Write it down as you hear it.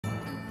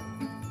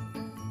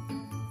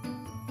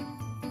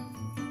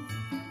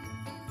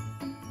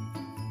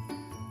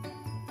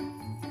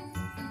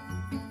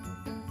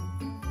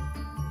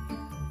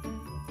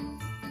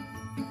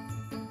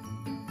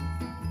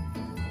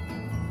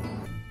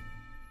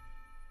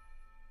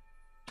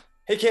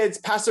Hey kids,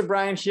 Pastor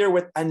Brian here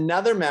with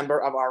another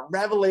member of our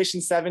Revelation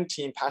 7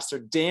 team, Pastor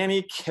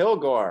Dani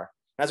Kilgore.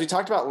 As we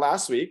talked about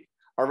last week,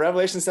 our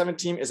Revelation 7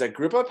 team is a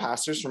group of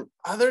pastors from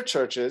other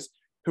churches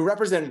who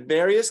represent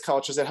various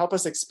cultures that help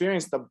us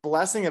experience the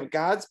blessing of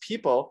God's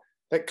people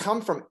that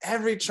come from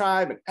every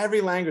tribe and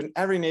every language and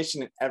every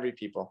nation and every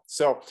people.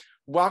 So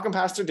welcome,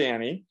 Pastor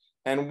Dani,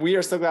 and we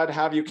are so glad to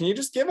have you. Can you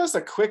just give us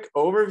a quick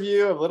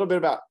overview of a little bit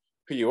about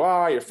who you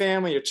are, your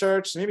family, your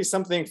church, maybe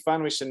something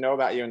fun we should know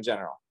about you in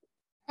general?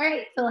 All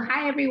right, so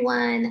hi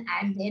everyone,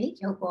 I'm Dani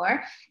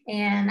Kilgore,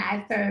 and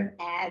I serve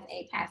as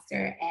a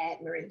pastor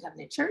at Marin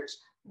Covenant Church,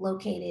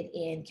 located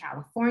in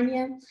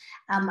California.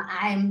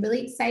 I'm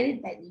really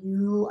excited that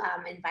you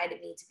invited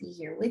me to be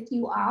here with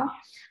you all.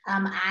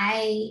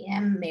 I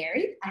am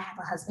married. I have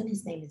a husband,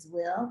 his name is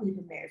Will. We've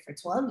been married for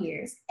 12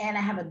 years, and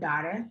I have a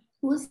daughter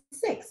who is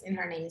 6, and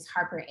her name is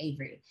Harper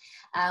Avery.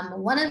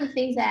 One of the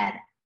things that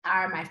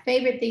are my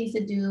favorite things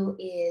to do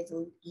is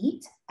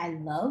eat. I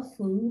love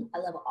food. I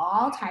love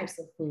all types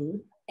of food,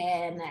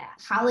 and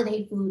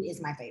holiday food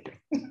is my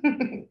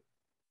favorite.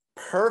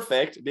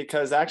 Perfect,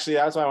 because actually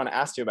that's what I want to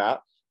ask you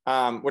about.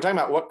 We're talking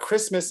about what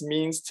Christmas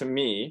means to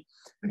me,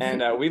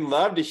 and we'd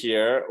love to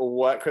hear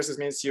what Christmas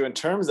means to you in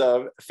terms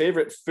of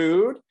favorite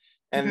food,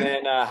 and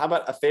then how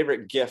about a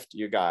favorite gift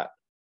you got?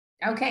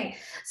 Okay,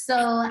 so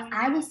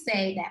I would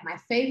say that my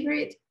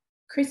favorite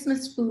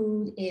Christmas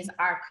food is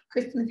our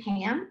Christmas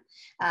ham.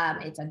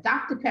 It's a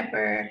Dr.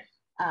 Pepper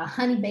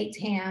honey baked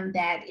ham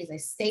that is a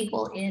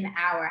staple in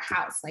our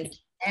house. Like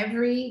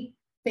every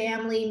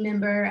family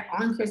member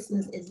on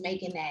Christmas is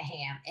making that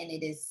ham, and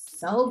it is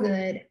so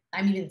good.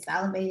 I'm even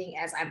salivating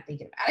as I'm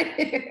thinking about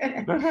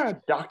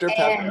it. Dr.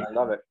 Pepper, I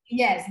love it.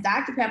 Yes,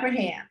 Dr. Pepper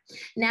ham.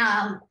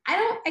 Now,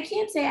 I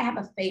can't say I have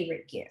a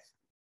favorite gift,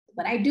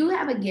 but I do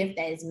have a gift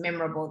that is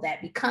memorable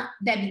that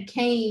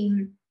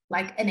became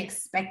like an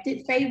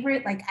expected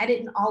favorite. Like I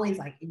didn't always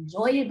like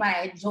enjoy it, but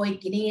I enjoyed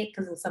getting it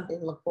because it was something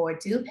to look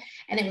forward to.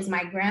 And it was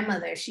my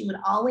grandmother. She would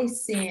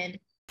always send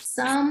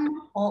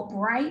some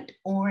bright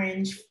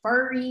orange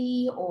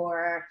furry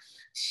or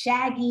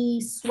shaggy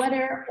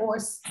sweater or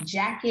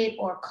jacket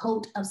or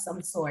coat of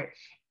some sort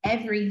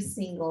every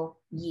single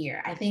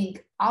year. I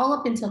think all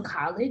up until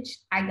college,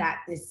 I got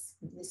this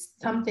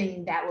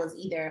something that was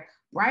either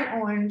bright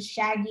orange,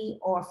 shaggy,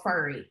 or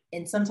furry,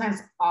 and sometimes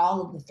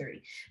all of the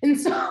three. And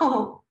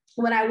so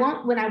when I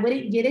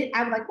wouldn't get it,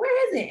 I was like,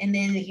 where is it? And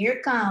then here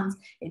it comes.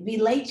 It'd be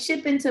late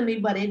shipping to me,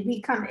 but it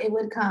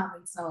would come.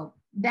 And so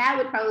that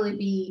would probably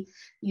be,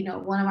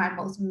 one of my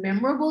most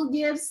memorable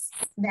gifts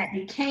that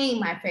became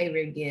my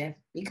favorite gift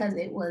because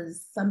it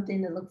was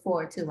something to look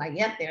forward to. Like,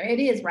 yep, there it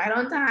is, right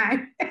on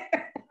time.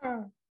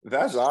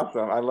 That's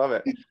awesome. I love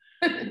it.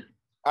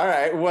 All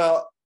right.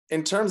 Well,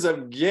 in terms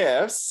of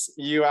gifts,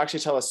 you actually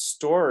tell a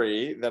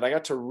story that I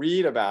got to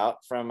read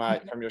about from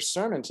your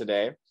sermon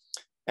today.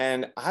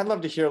 And I'd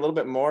love to hear a little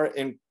bit more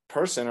in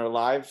person or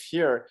live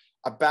here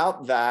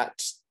about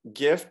that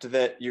gift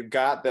that you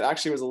got that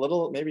actually was a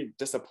little maybe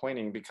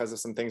disappointing because of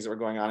some things that were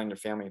going on in your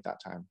family at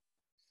that time.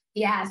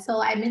 Yeah,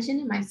 so I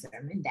mentioned in my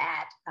sermon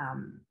that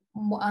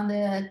on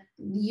the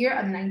year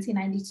of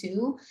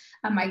 1992,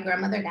 my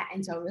grandmother got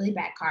into a really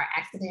bad car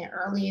accident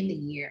early in the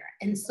year.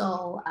 And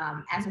so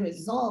as a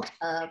result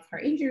of her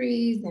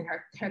injuries and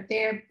her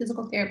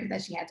physical therapy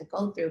that she had to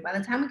go through, by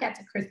the time we got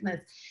to Christmas,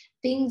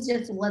 things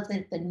just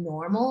wasn't the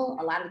normal.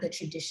 A lot of the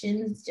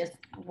traditions just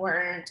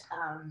weren't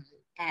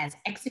as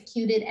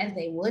executed as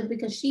they would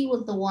because she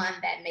was the one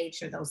that made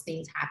sure those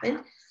things happened.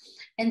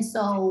 And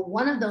so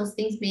one of those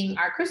things being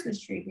our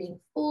Christmas tree being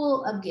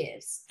full of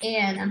gifts.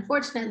 And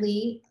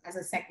unfortunately, as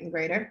a second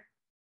grader,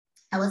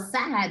 I was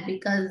sad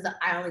because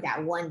I only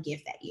got one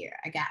gift that year.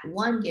 I got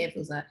one gift. It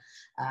was a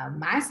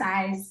my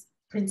size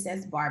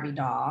Princess Barbie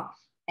doll.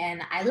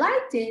 And I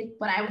liked it,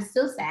 but I was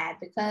still sad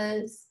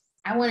because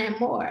I wanted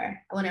more.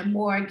 I wanted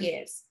more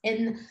gifts.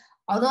 And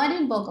although I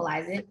didn't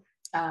vocalize it,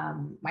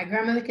 my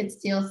grandmother could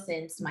still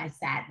sense my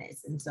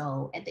sadness. And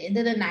so at the end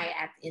of the night,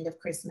 at the end of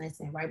Christmas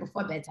and right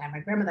before bedtime, my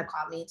grandmother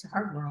called me into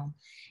her room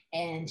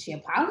and she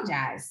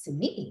apologized to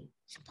me.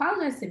 She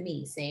apologized to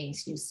me saying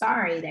she was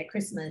sorry that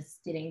Christmas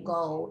didn't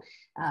go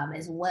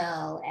as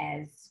well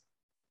as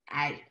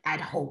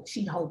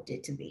she'd hoped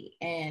it to be.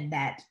 And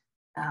that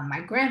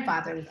my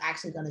grandfather was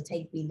actually going to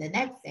take me the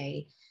next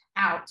day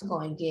out to go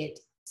and get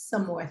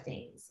some more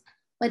things.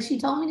 But she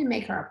told me to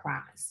make her a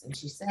promise. And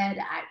she said,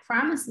 I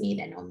promise me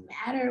that no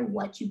matter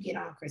what you get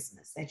on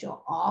Christmas, that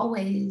you'll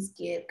always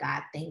give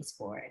God thanks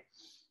for it.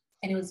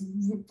 And it was,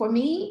 for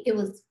me, it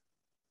was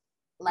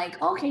like,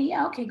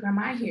 okay,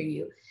 Grandma, I hear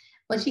you.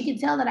 But she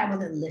could tell that I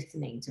wasn't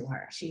listening to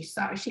her. She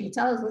could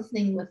tell I was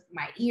listening with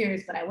my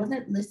ears, but I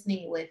wasn't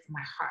listening with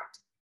my heart.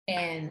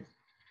 And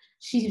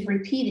she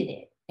repeated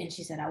it. And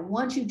she said, I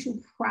want you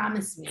to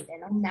promise me that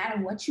no matter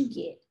what you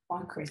get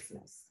on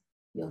Christmas,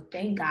 you'll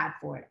thank God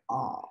for it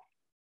all.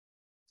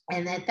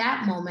 And at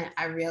that moment,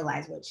 I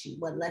realized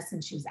what lesson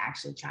she was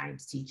actually trying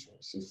to teach me.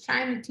 She was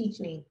trying to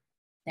teach me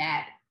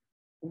that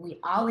we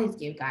always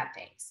give God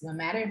thanks, no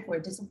matter if we're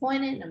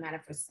disappointed, no matter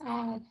if we're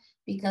sad,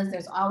 because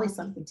there's always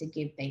something to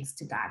give thanks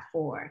to God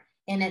for.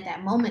 And at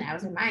that moment, I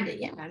was reminded,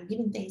 yeah, I'm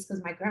giving thanks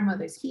because my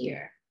grandmother's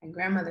here. My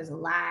grandmother's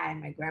alive.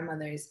 My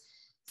grandmother's,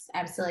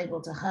 I'm still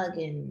able to hug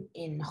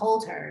and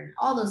hold her and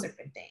all those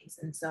different things.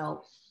 And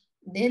so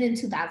then in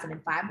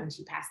 2005, when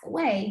she passed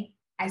away,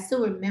 I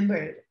still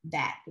remembered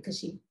that because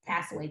she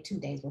passed away 2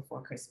 days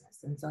before Christmas.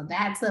 And so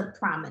that's a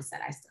promise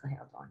that I still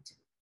held on to.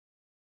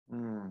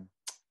 Mm,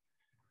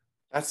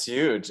 that's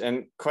huge,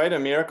 and quite a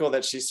miracle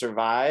that she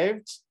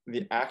survived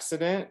the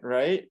accident,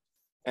 right?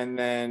 And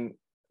then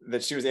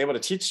that she was able to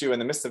teach you in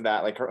the midst of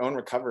that, like her own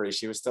recovery.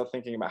 She was still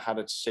thinking about how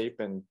to shape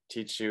and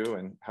teach you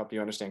and help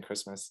you understand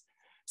Christmas.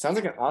 Sounds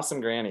like an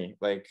awesome granny.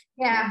 Like,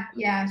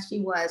 Yeah, she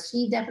was.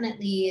 She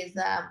definitely is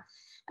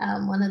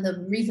one of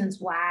the reasons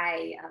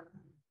why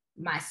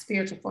my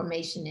spiritual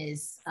formation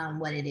is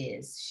what it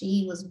is.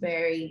 She was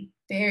very,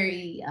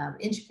 very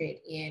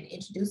intricate in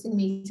introducing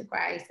me to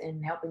Christ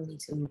and helping me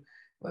to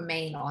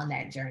remain on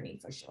that journey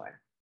for sure.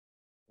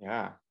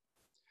 yeah.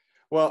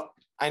 Well,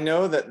 I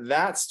know that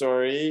that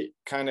story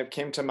kind of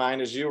came to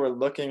mind as you were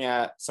looking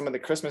at some of the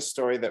Christmas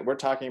story that we're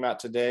talking about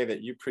today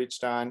that you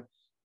preached on.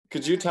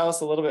 Could you tell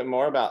us a little bit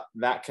more about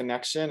that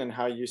connection and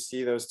how you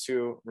see those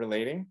two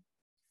relating?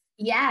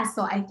 Yeah,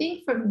 so I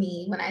think for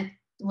me,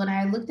 when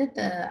I looked at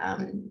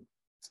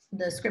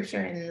the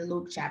scripture in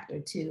Luke chapter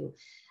 2,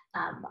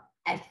 um,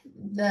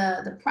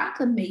 the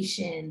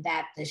proclamation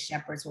that the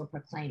shepherds were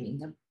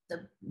proclaiming,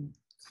 the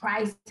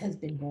Christ has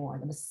been born,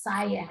 the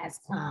Messiah has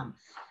come,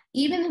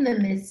 even in the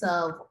midst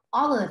of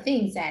all of the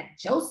things that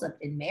Joseph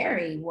and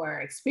Mary were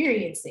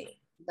experiencing.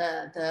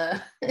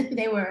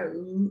 They were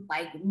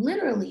like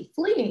literally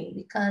fleeing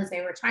because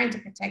they were trying to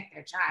protect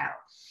their child,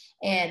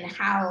 and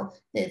how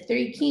the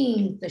three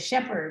kings, the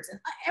shepherds, and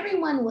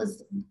everyone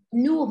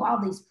knew of all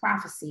these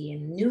prophecy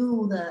and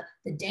knew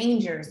the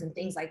dangers and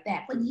things like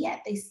that, but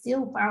yet they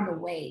still found a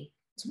way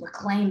to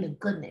proclaim the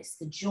goodness,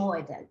 the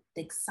joy,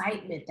 the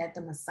excitement that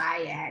the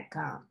Messiah had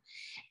come.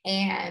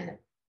 And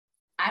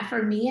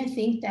for me, I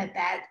think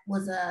that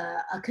was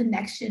a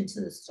connection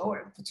to the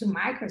story, to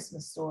my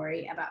Christmas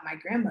story about my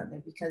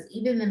grandmother, because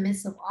even in the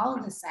midst of all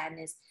of the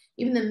sadness,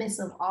 even in the midst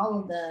of all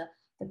of the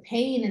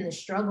pain and the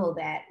struggle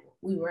that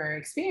we were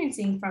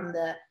experiencing from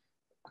the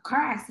car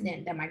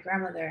accident that my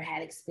grandmother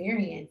had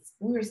experienced,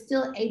 we were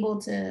still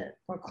able to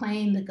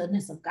proclaim the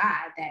goodness of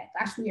God, that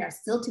gosh, we are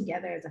still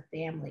together as a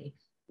family.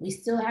 We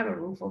still have a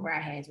roof over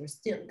our heads.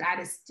 God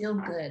is still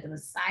good. The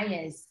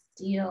Messiah is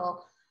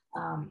still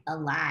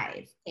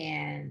alive,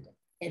 and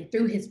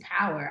through his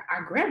power,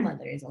 our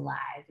grandmother is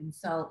alive. And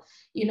so,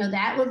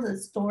 that was a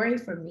story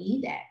for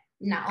me that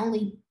not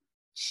only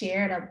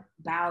shared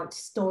about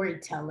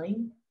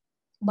storytelling,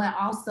 but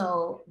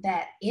also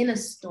that in a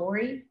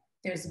story,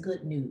 there's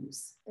good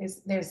news.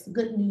 There's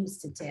good news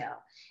to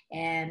tell.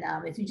 And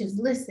if you just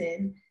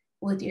listen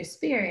with your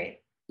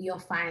spirit, you'll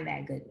find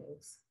that good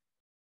news.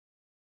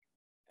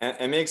 And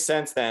it makes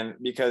sense then,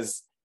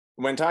 because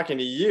when talking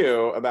to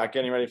you about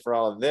getting ready for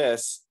all of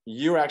this,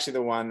 you were actually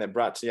the one that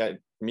brought to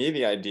me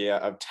the idea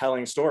of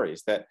telling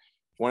stories, that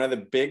one of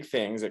the big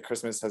things that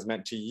Christmas has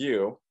meant to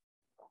you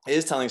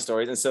is telling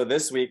stories. And so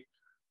this week,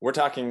 we're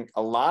talking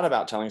a lot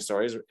about telling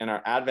stories. In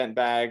our Advent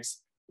bags,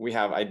 we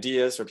have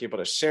ideas for people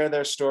to share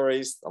their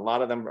stories. A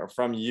lot of them are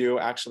from you,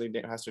 actually,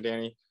 Pastor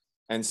Dani.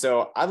 And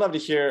so I'd love to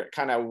hear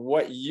kind of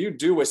what you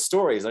do with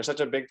stories. They're such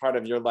a big part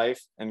of your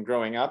life and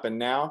growing up. And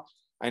now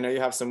I know you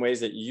have some ways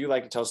that you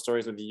like to tell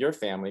stories with your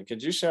family.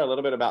 Could you share a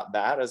little bit about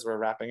that as we're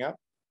wrapping up?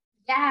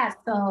 Yeah,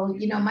 so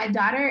my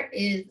daughter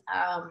is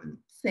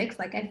 6,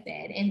 like I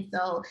said, and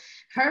so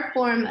her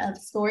form of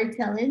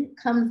storytelling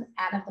comes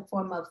out of the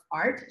form of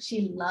art.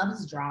 She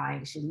loves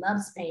drawing. She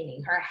loves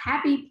painting. Her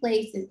happy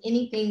place is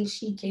anything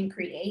she can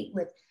create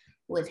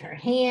with her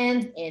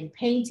hands, and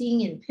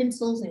painting and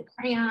pencils and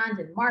crayons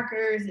and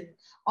markers and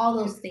all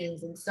those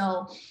things. And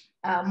so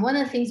one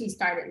of the things we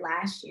started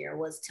last year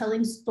was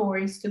telling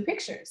stories through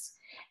pictures.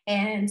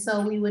 And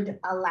so we would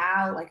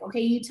allow, like, okay,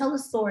 you tell a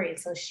story.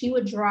 So she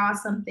would draw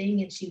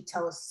something and she'd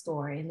tell a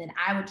story. And then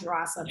I would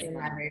draw something, I'm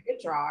not a very good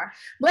drawer,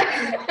 but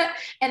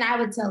and I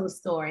would tell a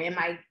story. And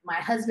my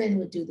husband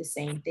would do the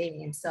same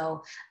thing. And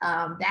so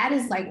that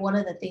is like one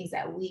of the things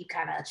that we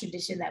kind of, a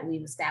tradition that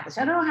we've established.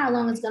 I don't know how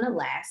long it's going to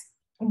last,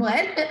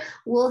 but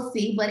we'll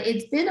see. But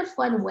it's been a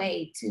fun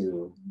way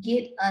to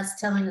get us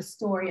telling a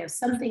story of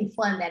something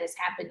fun that has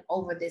happened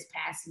over this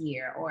past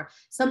year, or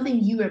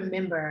something you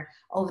remember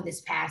over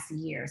this past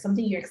year,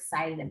 something you're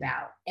excited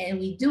about. And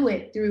we do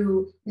it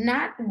through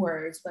not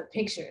words, but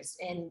pictures.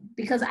 And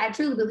because I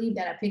truly believe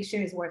that a picture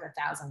is worth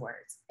 1,000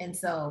 words. And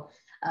so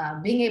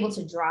being able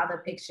to draw the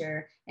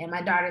picture, and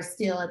my daughter's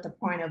still at the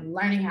point of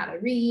learning how to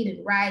read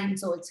and write. And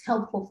so it's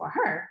helpful for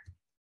her,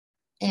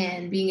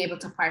 and being able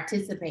to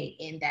participate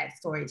in that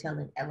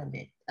storytelling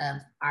element of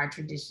our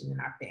tradition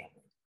and our family.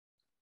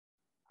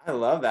 I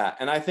love that.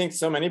 And I think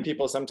so many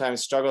people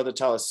sometimes struggle to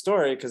tell a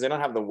story because they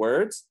don't have the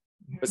words,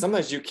 but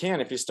sometimes you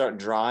can if you start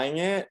drawing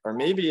it, or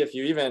maybe if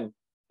you even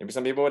Maybe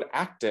some people would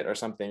act it or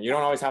something. You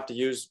don't always have to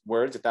use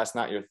words if that's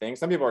not your thing.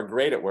 Some people are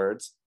great at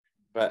words,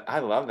 but I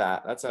love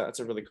that. That's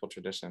a really cool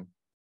tradition.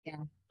 Yeah,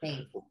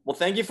 thanks. Well,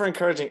 thank you for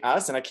encouraging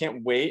us. And I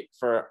can't wait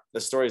for the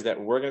stories that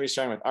we're going to be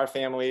sharing with our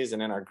families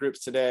and in our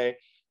groups today.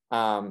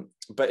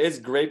 But it's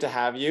great to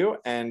have you.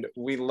 And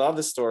we love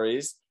the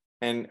stories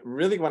and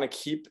really want to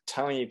keep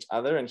telling each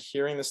other and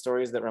hearing the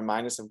stories that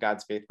remind us of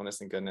God's faithfulness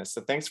and goodness.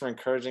 So thanks for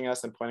encouraging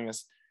us and pointing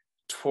us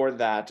toward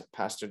that,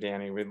 Pastor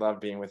Dani. We love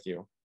being with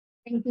you.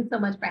 Thank you so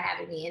much for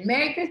having me. And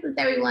Merry Christmas,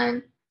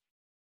 everyone.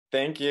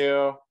 Thank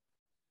you.